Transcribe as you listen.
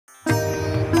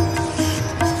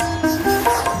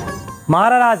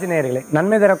மாரராசி நேயர்களே,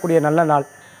 நன்மை தரக்கூடிய நல்ல நாள்.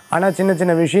 ஆனால் சின்ன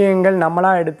சின்ன விஷயங்கள்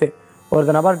நம்மளாக எடுத்து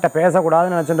ஒரு நபர்கிட்ட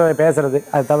பேசக்கூடாதுன்னு நினச்சிட்டு பேசுகிறது,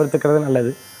 அதை தவிர்த்துக்கிறது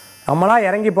நல்லது. நம்மளாக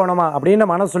இறங்கி போனோமா அப்படின்னு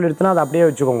மனசு சொல்லிடுச்சுன்னா அதை அப்படியே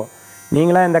வச்சுக்கோங்க.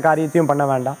 நீங்களாம் எந்த காரியத்தையும் பண்ண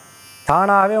வேண்டாம்.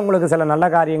 தானாகவே உங்களுக்கு சில நல்ல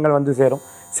காரியங்கள் வந்து சேரும்.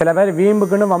 சில பேர்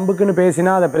வீம்புக்குன்னு வம்புக்குன்னு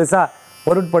பேசினா அதை பெருசாக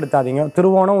பொருட்படுத்தாதீங்க.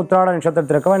 திருவோணம் உத்திராட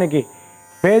நட்சத்திரத்திற்கும் இன்றைக்கி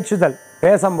பேச்சுதல்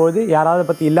பேசும்போது யாராவது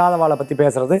பற்றி இல்லாதவாளை பற்றி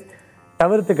பேசுகிறது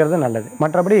தவிர்த்துக்கிறது நல்லது.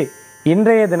 மற்றபடி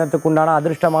இன்றைய தினத்துக்குண்டான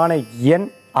அதிர்ஷ்டமான எண்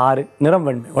 6, நிறம்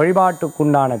வெண்மை.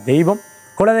 வழிபாட்டுக்குண்டான தெய்வம்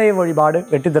குலதெய்வ வழிபாடு,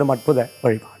 வெற்றி தரும் அற்புத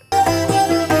வழிபாடு.